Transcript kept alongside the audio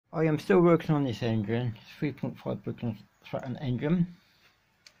I am still working on this engine. It's 3.5 Brooklyn Stratton engine,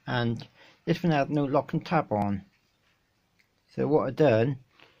 and this one has no lock and tab on. So what I've done,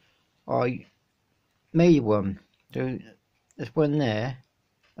 I made one. So there's one there.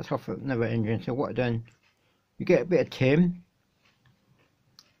 That's off another engine. So what I've done, you get a bit of tin.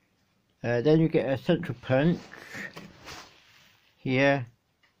 Then you get a central punch here.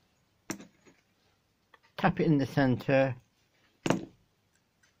 Tap it in the centre.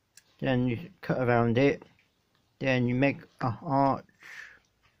 Then you cut around it. Then you make a arch.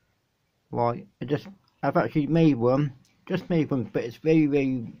 Right, I've actually made one. Just made one, but it's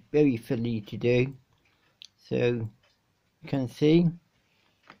very silly to do. So you can see.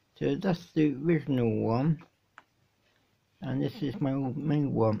 So that's the original one, and this is my homemade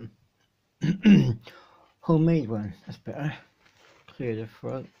one. Homemade one. That's better. Clear the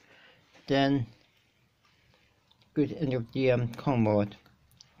front. Then go to the end of the comrade.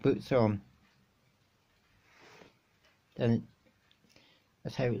 Boots on. Then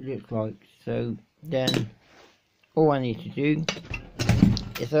that's how it looks like. So then all I need to do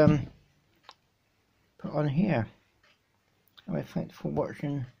is put on here. Alright, thanks for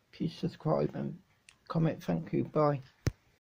watching. Please subscribe and comment. Thank you. Bye.